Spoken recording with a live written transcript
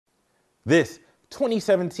This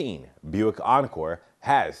 2017 Buick Encore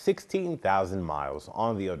has 16,000 miles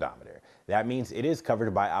on the odometer. That means it is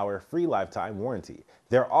covered by our free lifetime warranty.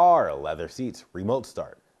 There are leather seats, remote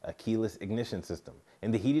start, a keyless ignition system,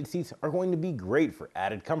 and the heated seats are going to be great for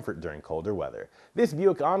added comfort during colder weather. This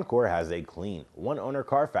Buick Encore has a clean, one-owner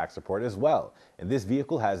CARFAX report as well, and this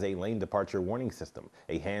vehicle has a lane departure warning system,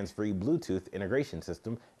 a hands-free Bluetooth integration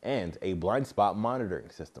system, and a blind spot monitoring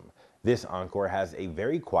system. This Encore has a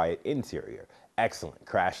very quiet interior, excellent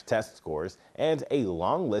crash test scores, and a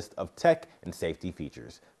long list of tech and safety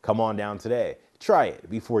features. Come on down today. Try it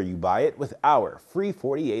before you buy it with our free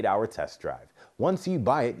 48-hour test drive. Once you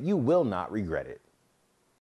buy it, you will not regret it.